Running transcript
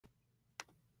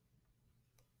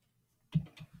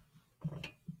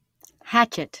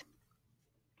Hatchet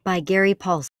by Gary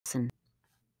Paulsen.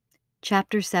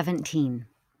 Chapter 17.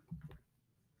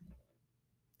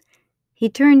 He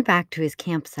turned back to his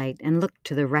campsite and looked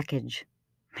to the wreckage.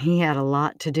 He had a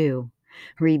lot to do.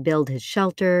 Rebuild his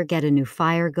shelter, get a new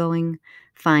fire going,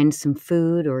 find some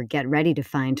food or get ready to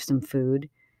find some food,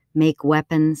 make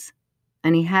weapons,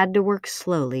 and he had to work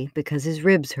slowly because his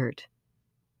ribs hurt.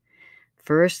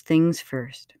 First things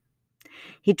first.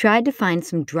 He tried to find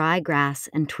some dry grass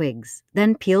and twigs,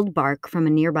 then peeled bark from a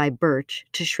nearby birch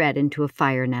to shred into a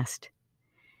fire nest.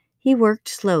 He worked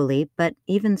slowly, but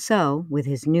even so, with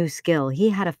his new skill, he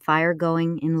had a fire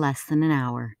going in less than an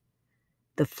hour.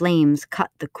 The flames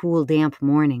cut the cool, damp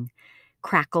morning,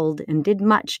 crackled, and did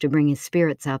much to bring his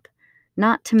spirits up,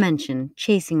 not to mention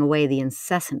chasing away the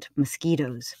incessant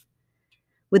mosquitoes.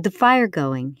 With the fire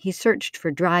going, he searched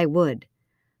for dry wood.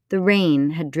 The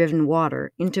rain had driven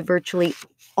water into virtually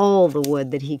all the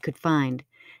wood that he could find,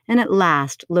 and at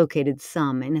last located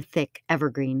some in a thick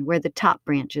evergreen where the top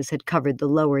branches had covered the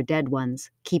lower dead ones,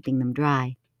 keeping them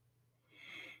dry.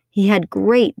 He had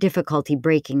great difficulty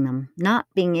breaking them, not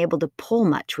being able to pull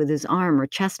much with his arm or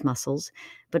chest muscles,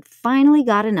 but finally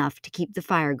got enough to keep the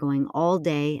fire going all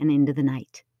day and into the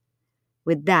night.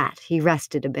 With that, he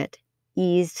rested a bit,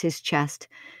 eased his chest,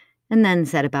 and then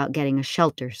set about getting a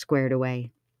shelter squared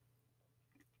away.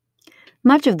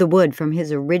 Much of the wood from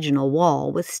his original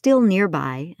wall was still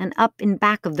nearby, and up in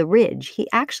back of the ridge he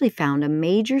actually found a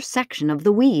major section of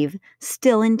the weave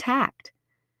still intact.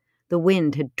 The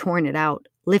wind had torn it out,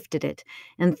 lifted it,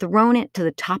 and thrown it to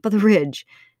the top of the ridge,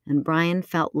 and Brian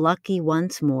felt lucky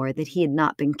once more that he had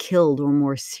not been killed or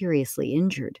more seriously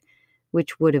injured,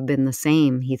 which would have been the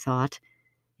same, he thought.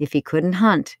 If he couldn't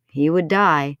hunt, he would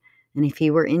die, and if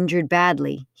he were injured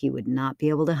badly, he would not be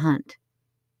able to hunt.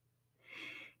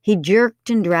 He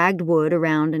jerked and dragged wood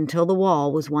around until the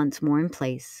wall was once more in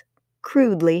place.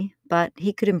 Crudely, but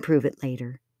he could improve it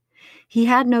later. He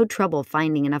had no trouble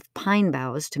finding enough pine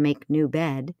boughs to make new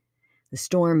bed. The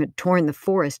storm had torn the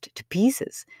forest to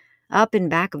pieces. Up in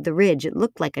back of the ridge, it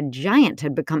looked like a giant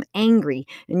had become angry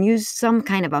and used some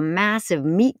kind of a massive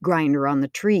meat grinder on the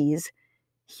trees.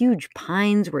 Huge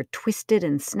pines were twisted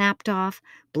and snapped off,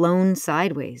 blown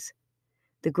sideways.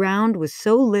 The ground was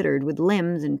so littered with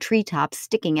limbs and treetops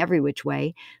sticking every which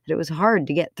way that it was hard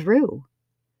to get through.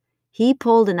 He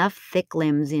pulled enough thick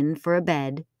limbs in for a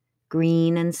bed,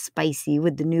 green and spicy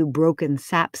with the new broken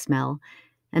sap smell,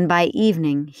 and by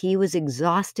evening he was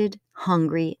exhausted,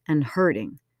 hungry, and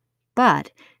hurting.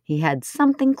 But he had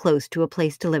something close to a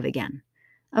place to live again,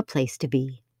 a place to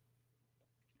be.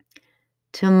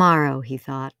 Tomorrow, he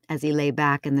thought, as he lay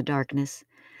back in the darkness.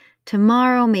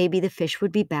 Tomorrow maybe the fish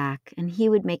would be back, and he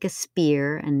would make a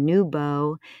spear and new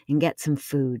bow and get some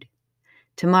food.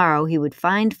 Tomorrow he would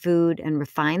find food and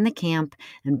refine the camp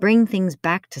and bring things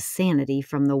back to sanity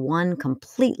from the one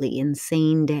completely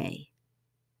insane day.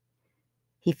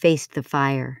 He faced the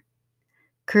fire.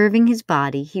 Curving his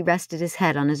body, he rested his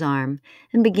head on his arm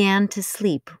and began to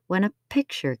sleep when a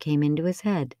picture came into his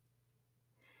head.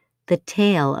 The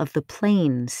tail of the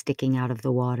plane sticking out of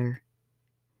the water.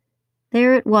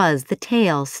 There it was, the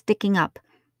tail sticking up,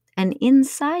 and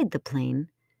inside the plane,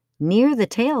 near the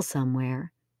tail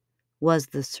somewhere, was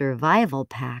the survival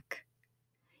pack.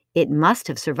 It must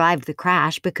have survived the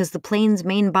crash because the plane's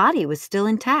main body was still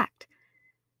intact.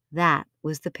 That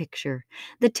was the picture,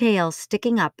 the tail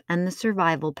sticking up and the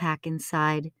survival pack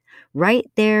inside, right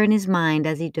there in his mind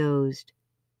as he dozed.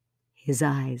 His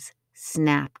eyes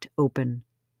snapped open.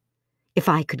 If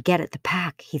I could get at the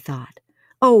pack, he thought.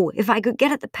 Oh, if I could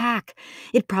get at the pack!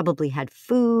 It probably had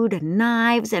food and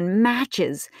knives and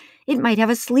matches. It might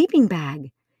have a sleeping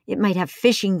bag. It might have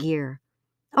fishing gear.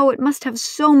 Oh, it must have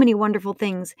so many wonderful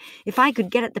things. If I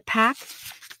could get at the pack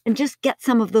and just get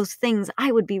some of those things,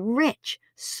 I would be rich.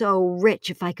 So rich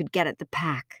if I could get at the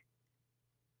pack.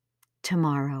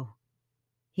 Tomorrow.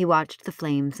 He watched the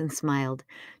flames and smiled.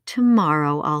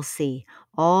 Tomorrow I'll see.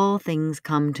 All things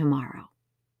come tomorrow.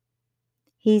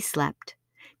 He slept.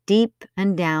 Deep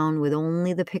and down with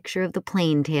only the picture of the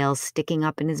plane tail sticking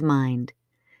up in his mind.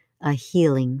 A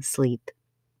healing sleep.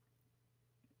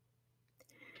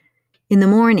 In the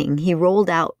morning, he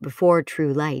rolled out before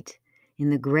true light.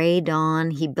 In the gray dawn,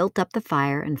 he built up the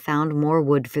fire and found more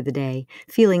wood for the day,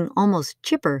 feeling almost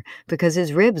chipper because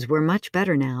his ribs were much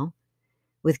better now.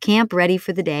 With camp ready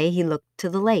for the day, he looked to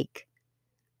the lake.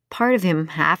 Part of him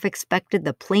half expected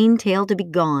the plane tail to be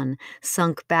gone,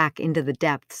 sunk back into the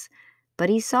depths, but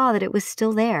he saw that it was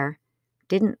still there,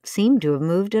 didn't seem to have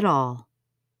moved at all.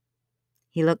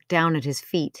 He looked down at his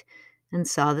feet and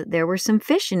saw that there were some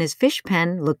fish in his fish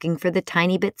pen looking for the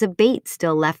tiny bits of bait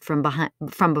still left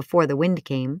from before the wind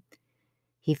came.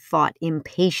 He fought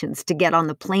impatience to get on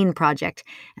the plane project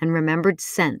and remembered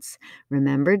sense,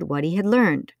 remembered what he had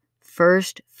learned.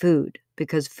 First food,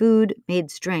 because food made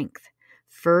strength.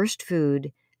 First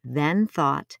food, then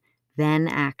thought, then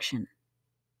action.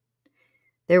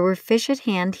 There were fish at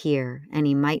hand here, and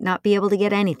he might not be able to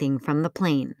get anything from the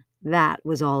plane. That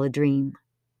was all a dream.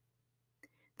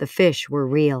 The fish were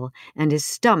real, and his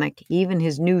stomach, even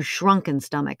his new shrunken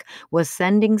stomach, was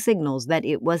sending signals that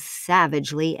it was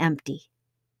savagely empty.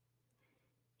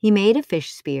 He made a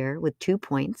fish spear with 2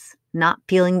 points, not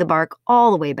peeling the bark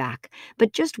all the way back,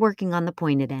 but just working on the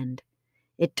pointed end.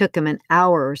 It took him an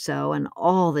hour or so, and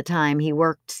all the time he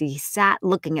worked, he sat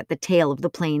looking at the tail of the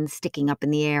plane sticking up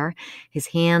in the air, his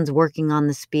hands working on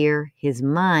the spear, his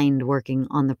mind working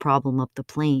on the problem of the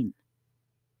plane.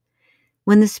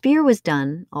 When the spear was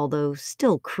done, although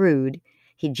still crude,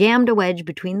 he jammed a wedge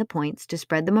between the points to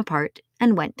spread them apart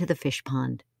and went to the fish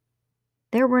pond.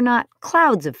 There were not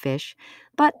clouds of fish,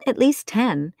 but at least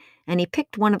 10, and he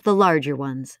picked one of the larger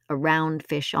ones, a round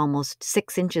fish almost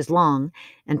 6 inches long,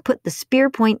 and put the spear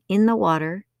point in the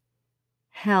water,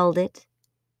 held it,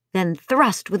 then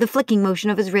thrust with a flicking motion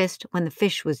of his wrist when the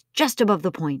fish was just above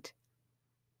the point.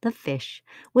 The fish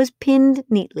was pinned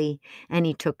neatly, and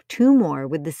he took 2 more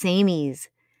with the same ease,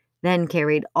 then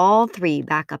carried all 3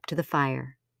 back up to the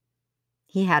fire.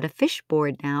 He had a fish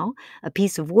board now, a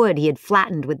piece of wood he had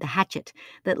flattened with the hatchet,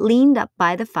 that leaned up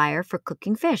by the fire for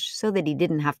cooking fish so that he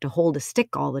didn't have to hold a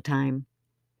stick all the time.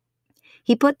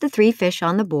 He put the 3 fish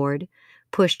on the board,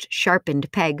 pushed sharpened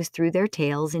pegs through their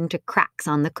tails into cracks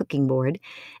on the cooking board,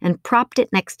 and propped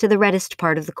it next to the reddest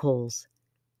part of the coals.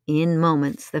 In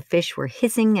moments, the fish were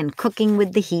hissing and cooking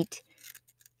with the heat,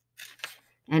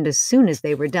 and as soon as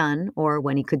they were done, or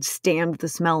when he could stand the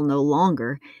smell no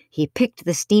longer, he picked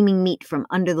the steaming meat from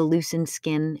under the loosened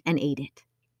skin and ate it.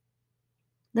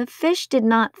 The fish did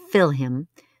not fill him,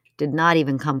 did not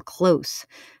even come close.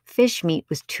 Fish meat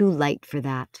was too light for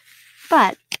that.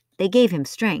 But they gave him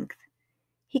strength.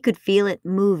 He could feel it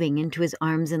moving into his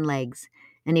arms and legs,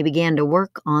 and he began to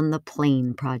work on the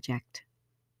plane project.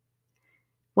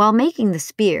 While making the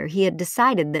spear, he had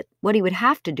decided that what he would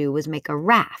have to do was make a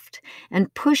raft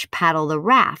and push-paddle the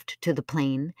raft to the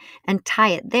plane and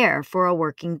tie it there for a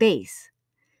working base.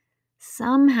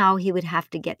 Somehow he would have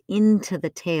to get into the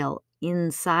tail,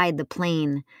 inside the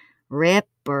plane, rip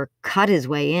or cut his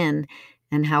way in,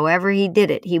 and however he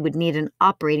did it, he would need an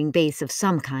operating base of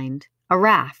some kind, a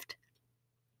raft.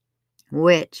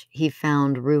 Which, he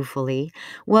found ruefully,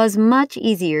 was much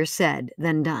easier said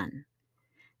than done.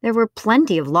 There were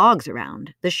plenty of logs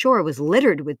around. The shore was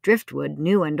littered with driftwood,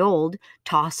 new and old,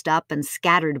 tossed up and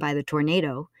scattered by the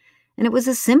tornado, and it was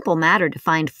a simple matter to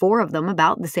find 4 of them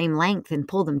about the same length and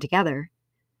pull them together.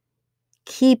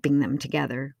 Keeping them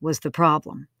together was the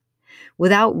problem.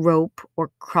 Without rope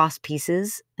or cross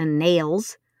pieces and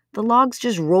nails, the logs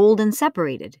just rolled and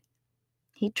separated.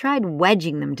 He tried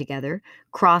wedging them together,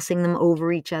 crossing them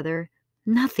over each other.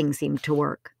 Nothing seemed to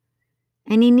work.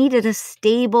 And he needed a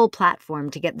stable platform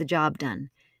to get the job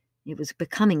done. It was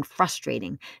becoming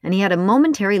frustrating, and he had a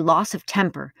momentary loss of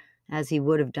temper, as he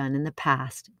would have done in the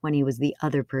past when he was the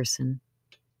other person.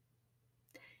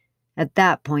 At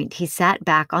that point, he sat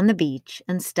back on the beach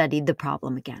and studied the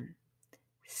problem again.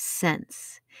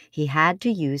 Sense. He had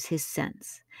to use his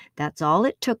sense. That's all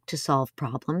it took to solve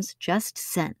problems, just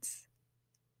sense.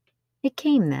 It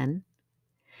came then.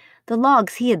 The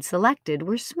logs he had selected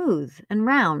were smooth and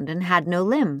round and had no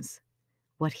limbs.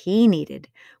 What he needed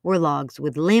were logs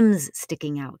with limbs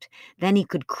sticking out. Then he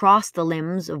could cross the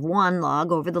limbs of one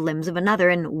log over the limbs of another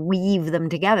and weave them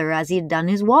together as he had done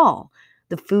his wall,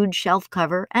 the food shelf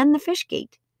cover, and the fish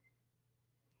gate.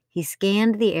 He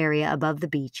scanned the area above the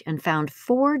beach and found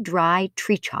 4 dry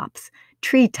treetops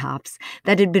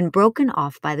that had been broken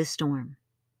off by the storm.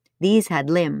 These had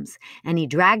limbs, and he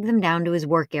dragged them down to his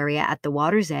work area at the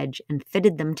water's edge and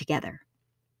fitted them together.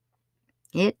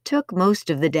 It took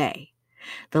most of the day.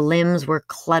 The limbs were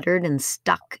cluttered and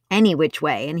stuck any which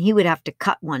way, and he would have to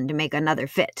cut one to make another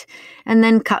fit, and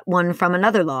then cut one from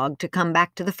another log to come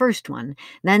back to the first one,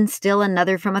 then still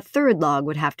another from a third log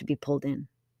would have to be pulled in.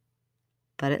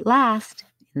 But at last,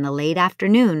 in the late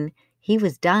afternoon, he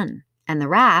was done, and the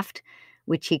raft,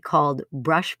 which he called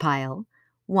Brush Pile,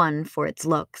 one for its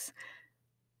looks,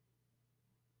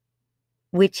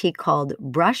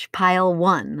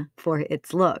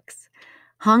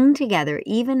 hung together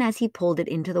even as he pulled it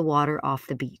into the water off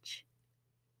the beach.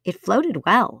 It floated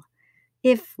well,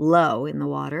 if low in the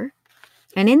water,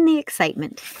 and in the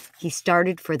excitement, he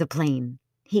started for the plane.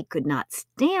 He could not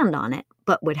stand on it,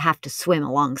 but would have to swim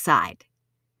alongside.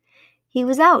 He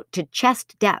was out to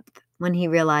chest depth when he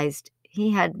realized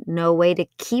he had no way to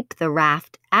keep the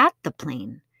raft at the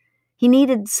plane. He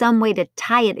needed some way to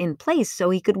tie it in place so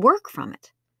he could work from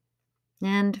it.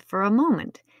 And for a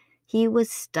moment, he was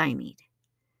stymied.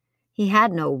 He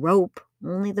had no rope,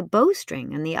 only the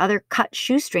bowstring and the other cut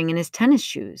shoestring in his tennis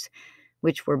shoes,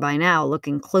 which were by now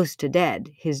looking close to dead,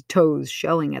 his toes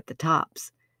showing at the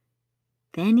tops.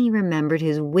 Then he remembered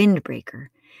his windbreaker,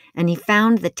 and he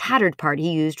found the tattered part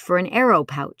he used for an arrow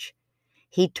pouch.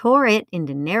 He tore it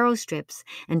into narrow strips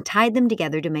and tied them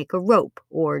together to make a rope,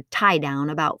 or tie-down,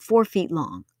 about 4 feet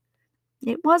long.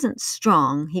 It wasn't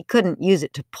strong, he couldn't use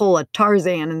it to pull a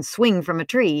Tarzan and swing from a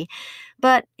tree,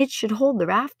 but it should hold the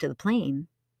raft to the plane.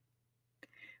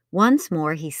 Once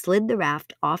more he slid the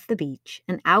raft off the beach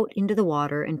and out into the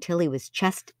water until he was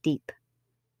chest deep.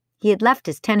 He had left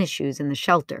his tennis shoes in the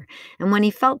shelter, and when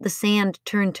he felt the sand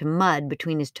turn to mud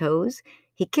between his toes,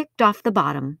 he kicked off the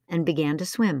bottom and began to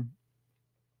swim.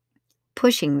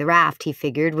 Pushing the raft, he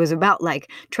figured, was about like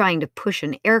trying to push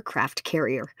an aircraft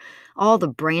carrier. All the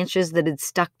branches that had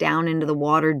stuck down into the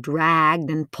water dragged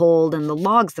and pulled, and the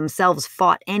logs themselves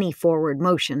fought any forward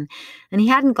motion, and he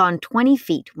hadn't gone 20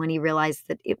 feet when he realized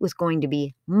that it was going to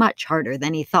be much harder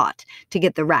than he thought to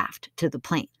get the raft to the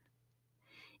plane.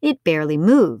 It barely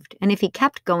moved, and if he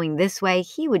kept going this way,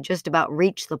 he would just about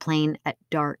reach the plane at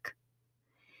dark.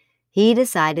 He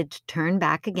decided to turn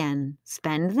back again,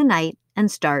 spend the night, and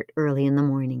start early in the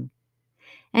morning.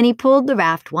 And he pulled the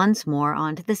raft once more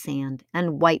onto the sand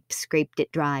and scraped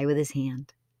it dry with his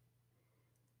hand.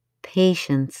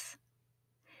 Patience.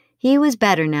 He was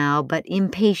better now, but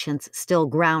impatience still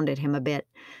grounded him a bit,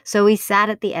 so he sat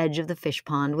at the edge of the fish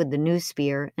pond with the new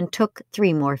spear and took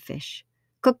 3 more fish,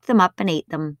 cooked them up and ate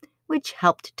them, which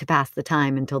helped to pass the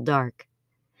time until dark.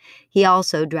 He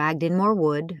also dragged in more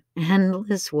wood,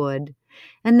 endless wood,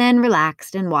 and then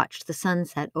relaxed and watched the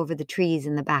sunset over the trees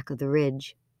in the back of the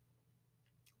ridge.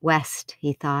 West,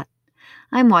 he thought.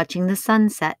 I'm watching the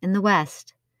sunset in the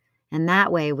west. And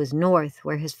that way was north,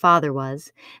 where his father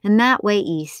was, and that way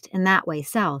east, and that way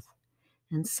south.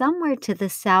 And somewhere to the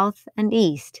south and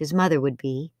east his mother would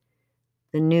be.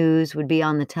 The news would be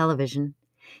on the television.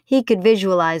 He could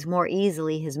visualize more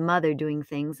easily his mother doing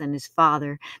things than his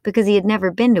father, because he had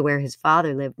never been to where his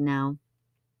father lived now.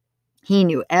 He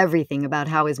knew everything about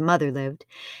how his mother lived.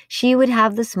 She would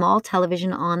have the small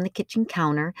television on the kitchen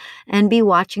counter and be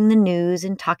watching the news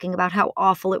and talking about how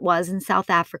awful it was in South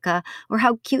Africa or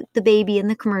how cute the baby in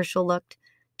the commercial looked,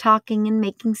 talking and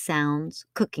making sounds,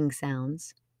 cooking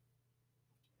sounds.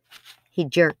 He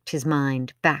jerked his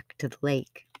mind back to the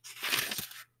lake.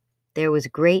 There was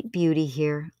great beauty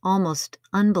here, almost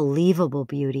unbelievable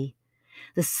beauty.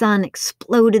 The sun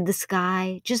exploded the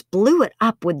sky, just blew it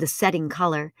up with the setting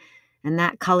color, and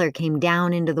that color came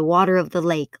down into the water of the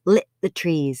lake, lit the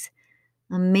trees.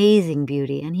 Amazing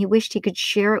beauty, and he wished he could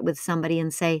share it with somebody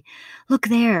and say, "Look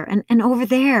there, and over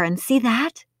there, and see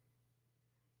that?"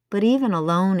 But even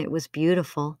alone it was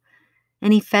beautiful,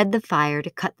 and he fed the fire to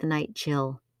cut the night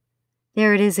chill.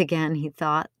 There it is again, he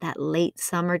thought, that late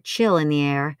summer chill in the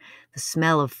air, the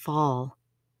smell of fall.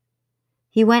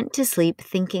 He went to sleep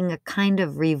thinking a kind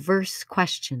of reverse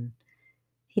question.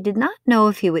 He did not know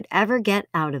if he would ever get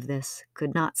out of this,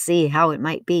 could not see how it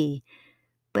might be.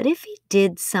 But if he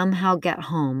did somehow get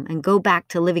home and go back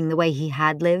to living the way he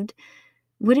had lived,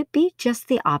 would it be just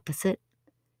the opposite?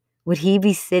 Would he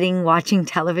be sitting watching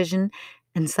television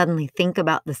and suddenly think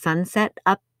about the sunset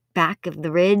up back of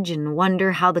the ridge and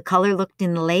wonder how the color looked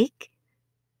in the lake?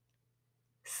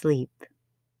 Sleep.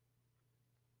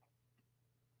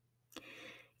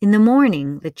 In the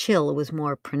morning, the chill was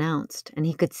more pronounced, and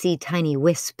he could see tiny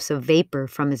wisps of vapor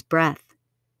from his breath.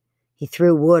 He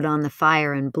threw wood on the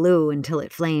fire and blew until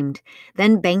it flamed,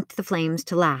 then banked the flames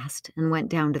to last and went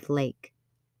down to the lake.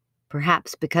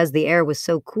 Perhaps because the air was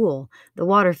so cool, the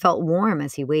water felt warm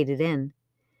as he waded in.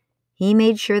 He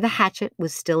made sure the hatchet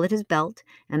was still at his belt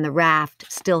and the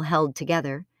raft still held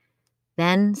together,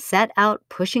 then set out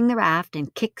pushing the raft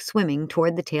and kick swimming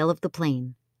toward the tail of the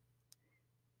plane.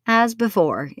 As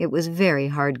before, it was very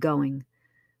hard going.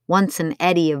 Once an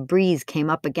eddy of breeze came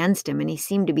up against him, and he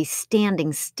seemed to be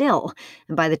standing still,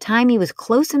 and by the time he was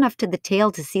close enough to the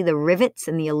tail to see the rivets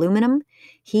and the aluminum,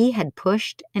 he had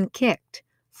pushed and kicked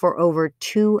for over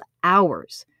 2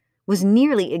 hours, was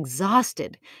nearly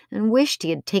exhausted, and wished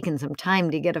he had taken some time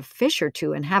to get a fish or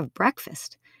two and have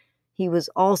breakfast. He was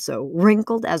also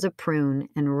wrinkled as a prune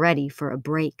and ready for a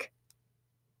break.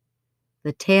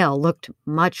 The tail looked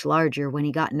much larger when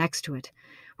he got next to it,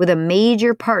 with a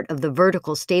major part of the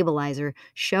vertical stabilizer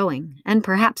showing, and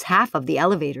perhaps half of the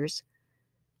elevators.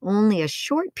 Only a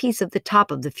short piece of the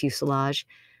top of the fuselage,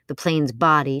 the plane's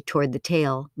body toward the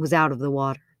tail, was out of the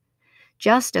water.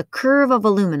 just a curve of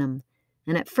aluminum,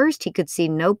 and at first he could see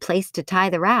no place to tie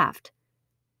the raft.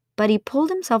 But he pulled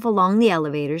himself along the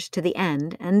elevators to the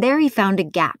end, and there he found a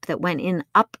gap that went in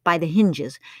up by the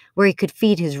hinges where he could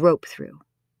feed his rope through.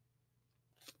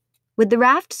 With the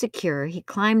raft secure, he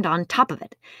climbed on top of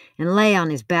it and lay on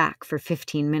his back for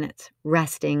 15 minutes,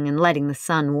 resting and letting the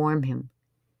sun warm him.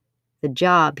 The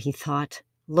job, he thought,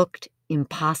 looked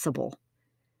impossible.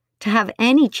 To have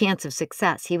any chance of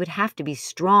success, he would have to be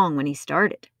strong when he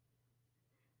started.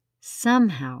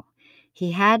 Somehow,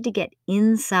 he had to get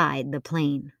inside the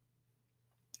plane.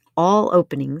 All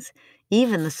openings,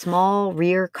 even the small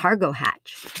rear cargo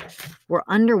hatch, were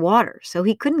underwater, so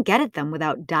he couldn't get at them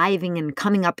without diving and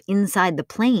coming up inside the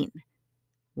plane,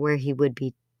 where he would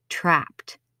be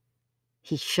trapped.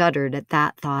 He shuddered at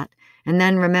that thought, and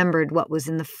then remembered what was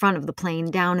in the front of the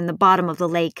plane, down in the bottom of the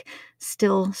lake,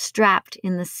 still strapped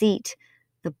in the seat,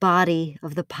 the body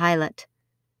of the pilot.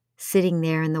 Sitting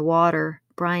there in the water,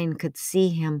 Brian could see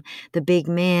him, the big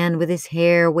man with his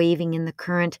hair waving in the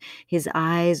current, his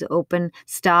eyes open.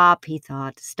 Stop, he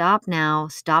thought. Stop now.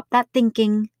 Stop that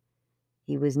thinking.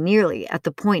 He was nearly at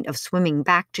the point of swimming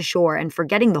back to shore and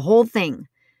forgetting the whole thing.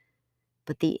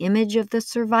 But the image of the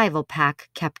survival pack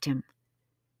kept him.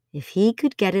 If he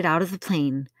could get it out of the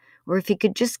plane, or if he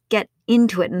could just get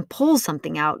into it and pull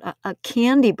something out, a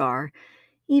candy bar,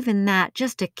 even that,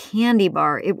 just a candy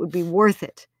bar, it would be worth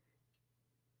it.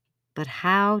 But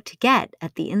how to get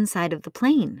at the inside of the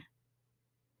plane?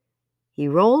 He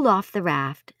rolled off the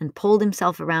raft and pulled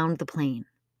himself around the plane.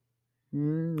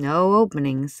 No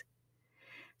openings.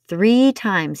 3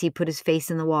 times he put his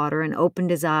face in the water and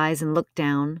opened his eyes and looked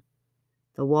down.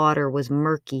 The water was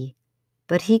murky,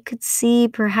 but he could see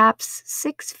perhaps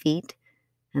 6 feet,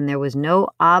 and there was no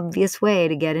obvious way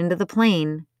to get into the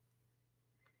plane.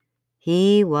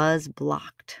 He was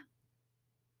blocked.